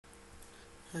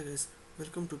Hi guys,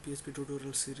 welcome to PHP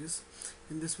tutorial series.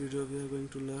 In this video we are going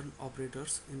to learn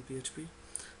operators in PHP.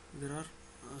 There are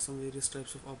some various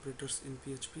types of operators in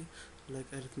PHP like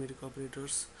arithmetic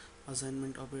operators,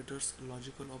 assignment operators,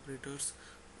 logical operators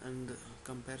and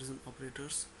comparison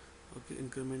operators, okay,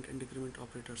 increment and decrement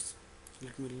operators.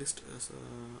 Let me list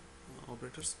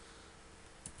operators.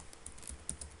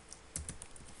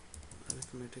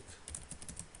 Arithmetic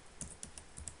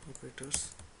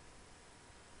operators,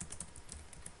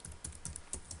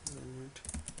 assignment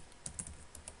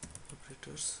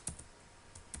operators,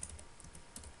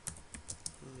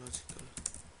 logical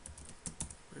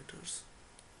operators,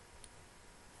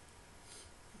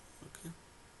 okay,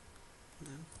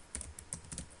 then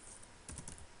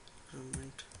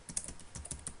increment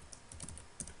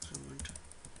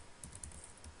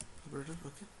operator.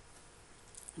 Okay,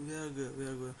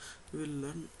 we will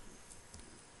learn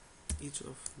each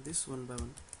of this one by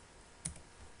one.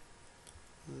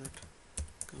 Let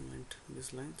comment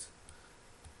these lines.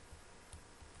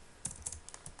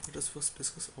 Let us first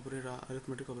discuss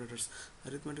arithmetic operators.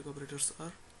 Arithmetic operators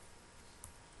are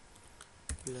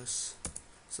plus,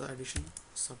 so addition,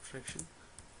 subtraction,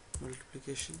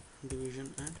 multiplication,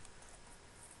 division and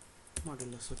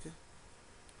modulus. Okay,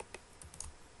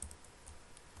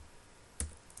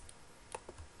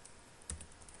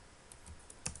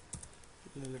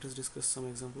 let us discuss some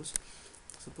examples.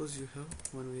 Suppose you have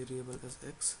one variable as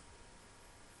x.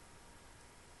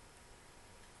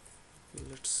 Okay,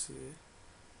 let's say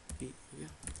p. Okay,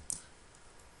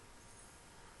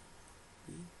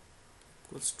 p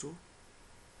equals to,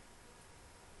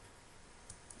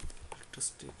 let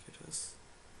us take it as,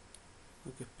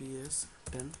 okay, p as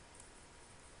 10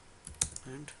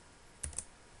 and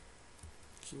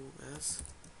q as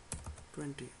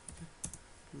 20. Okay,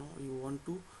 now you want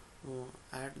to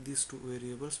add these two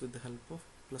variables with the help of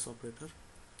plus operator.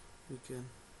 We can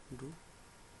do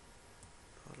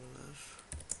 $r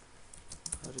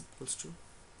equals to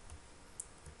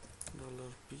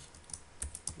 $p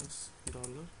plus $q.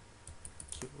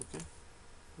 Okay,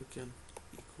 we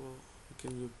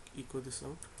can echo this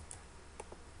out.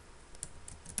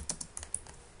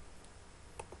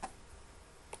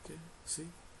 Okay, see,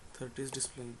 30 is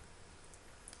displaying.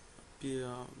 P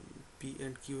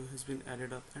and Q has been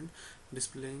added up and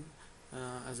displaying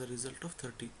as a result of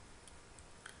 30.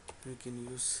 We can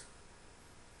use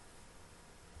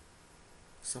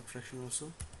subtraction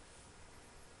also.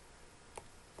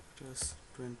 It is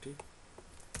 20,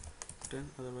 10,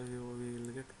 otherwise we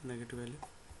will get negative value.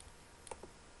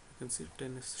 You can see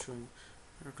 10 is showing.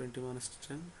 20 minus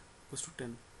 10 equals to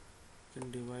 10. You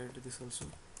can divide this also.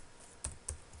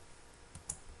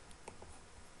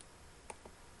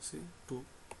 See, 2.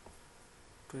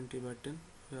 20 by 10,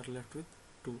 we are left with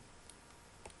 2.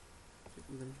 Okay,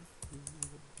 then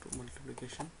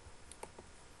multiplication,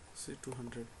 say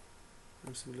 200,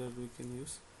 and similarly we can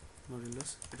use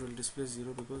modulus. It will display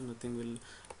 0 because nothing will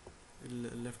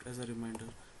left as a reminder.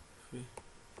 If we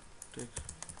take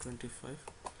 25,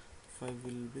 5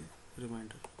 will be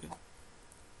reminder. Okay,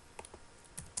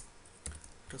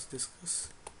 let us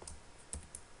discuss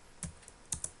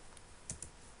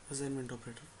assignment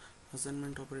operator.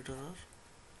 Assignment operator are,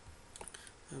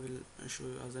 I will show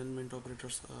you, assignment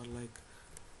operators are like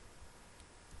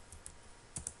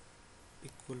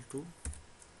equal to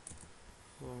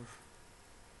or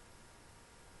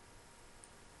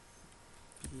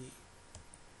p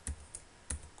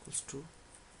equals to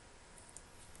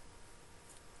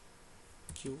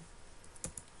q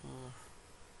or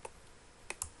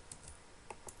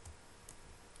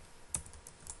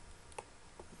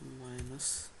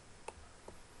minus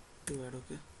divide.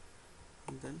 Okay,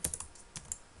 and then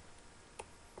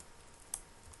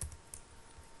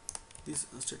these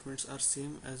statements are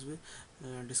same as we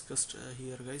discussed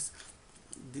here, guys.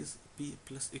 This p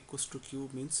plus equals to q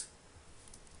means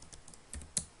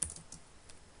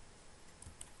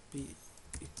p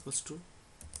equals to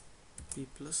p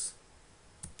plus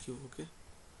q. Okay,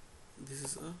 this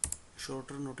is a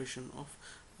shorter notation of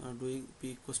doing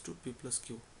p equals to p plus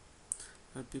q.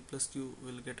 P plus q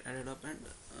will get added up and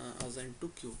assigned to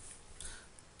q.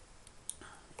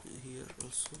 Here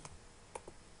also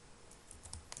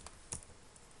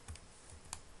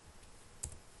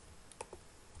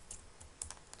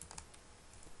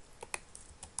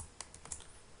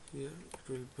here it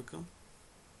will become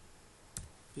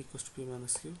p equals to p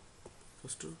minus q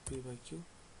equals to p by q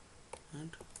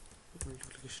and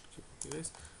multiplication q. Okay,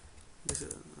 guys,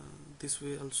 this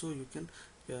way also you can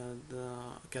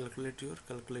calculate your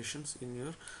calculations in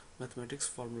your mathematics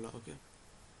formula. Okay,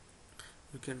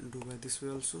 you can do by this way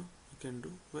also, you can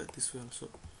do by this way also.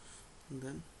 And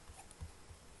then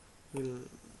will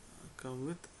come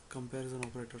with comparison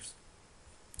operators.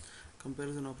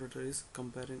 Comparison operator is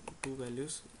comparing two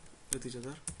values with each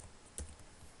other.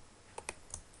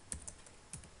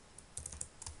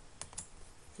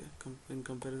 Okay, in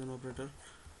comparison operator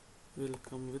will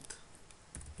come with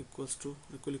equals to,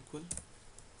 equal,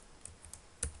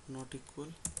 not equal,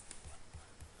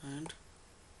 and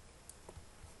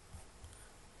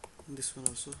this one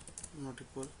also not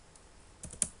equal,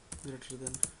 greater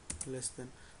than, less than.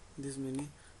 These many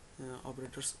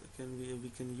operators we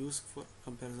can use for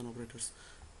comparison operators.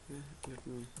 Okay, let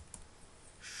me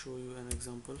show you an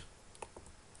example.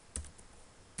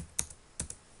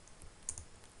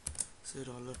 Say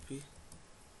 $p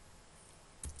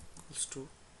equals to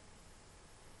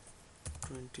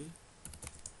 20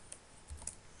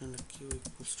 and q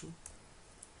equals to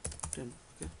 10.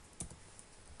 Okay,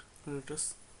 now let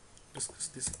us discuss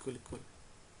this equal.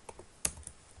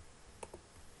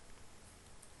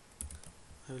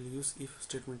 I will use if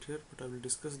statement here, but I will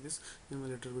discuss this in my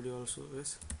later video also.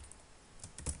 Yes,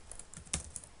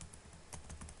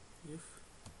 if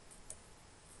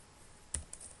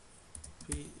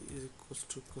p is equals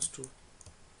to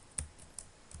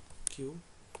q,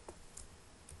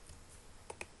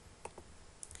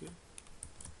 okay,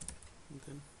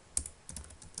 then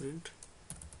print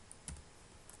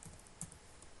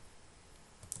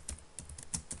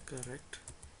correct,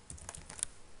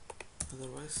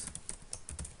 otherwise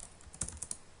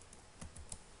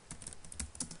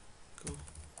go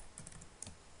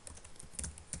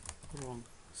wrong.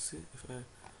 See, if I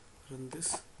run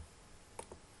this,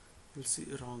 you'll see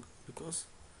wrong, because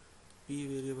p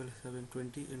variable is having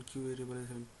 20 and q variable is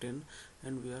having 10,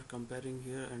 and we are comparing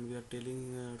here, and we are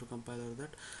telling to compiler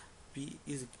that p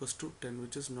is equals to 10,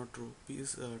 which is not true. P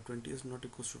is 20 is not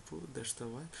equals to true. That's the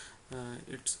why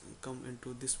it's come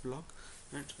into this block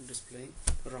and displaying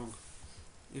wrong.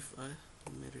 If I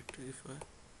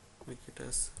make it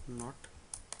as not,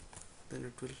 then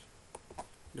it will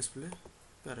display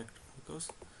correct, because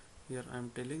here I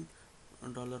am telling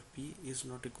 $p is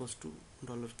not equals to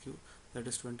 $q, that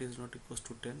is 20 is not equals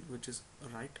to 10, which is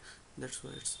right. That's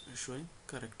why it's showing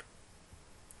correct.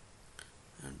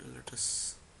 And let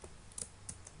us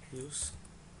use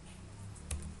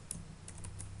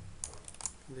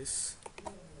this.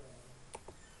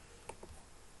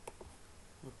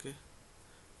 Okay,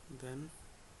 then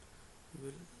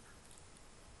will,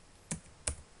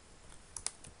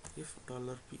 if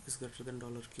 $p is greater than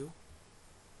 $q,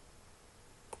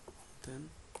 then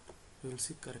we will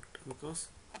see correct, because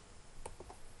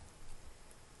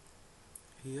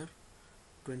here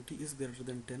 20 is greater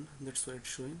than 10, that's why it's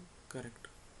showing correct.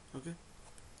 Okay,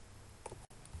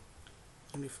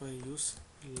 and if I use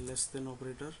less than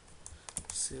operator,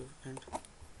 save and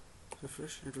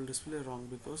refresh, it will display wrong,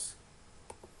 because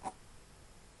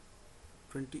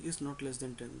 20 is not less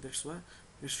than 10, that's why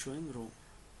it's showing wrong.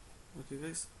 Okay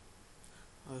guys,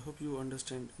 I hope you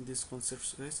understand these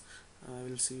concepts guys. I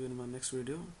will see you in my next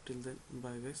video. Till then,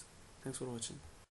 bye guys, thanks for watching.